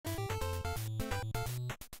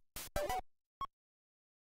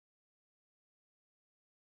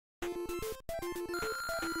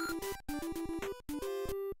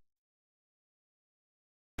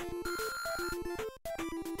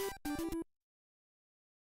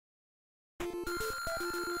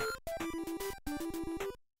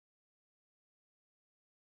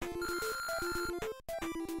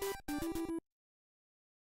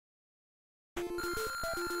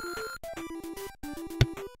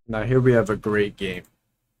Now here we have a great game.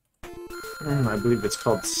 I believe it's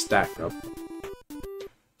called Stack Up.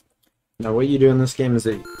 Now what you do in this game is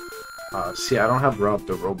that, see, I don't have Rob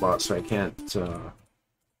the Robot, so I can't,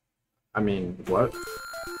 I mean, what?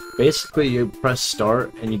 Basically, you press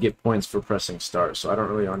start, and you get points for pressing start, so I don't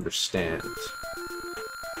really understand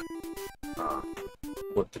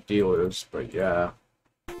what the deal is, but yeah.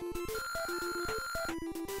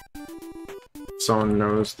 If someone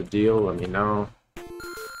knows the deal, let me know.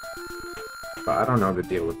 But I don't know the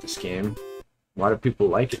deal with this game. Why do people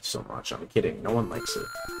like it so much? I'm kidding, no one likes it.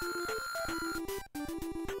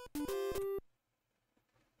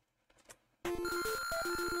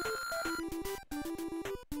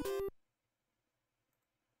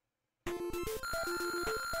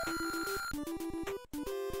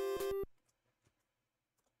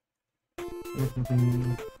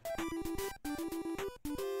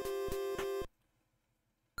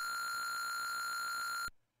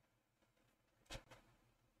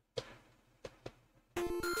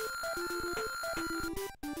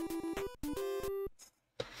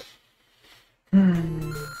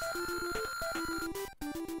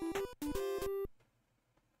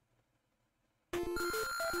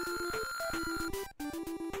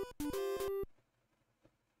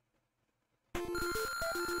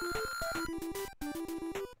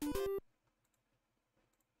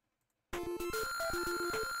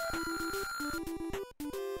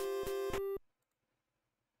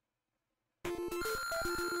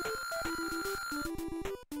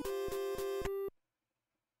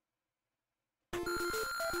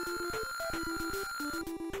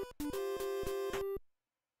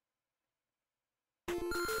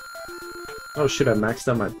 Oh shit, I maxed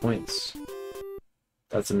out my points.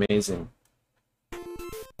 That's amazing.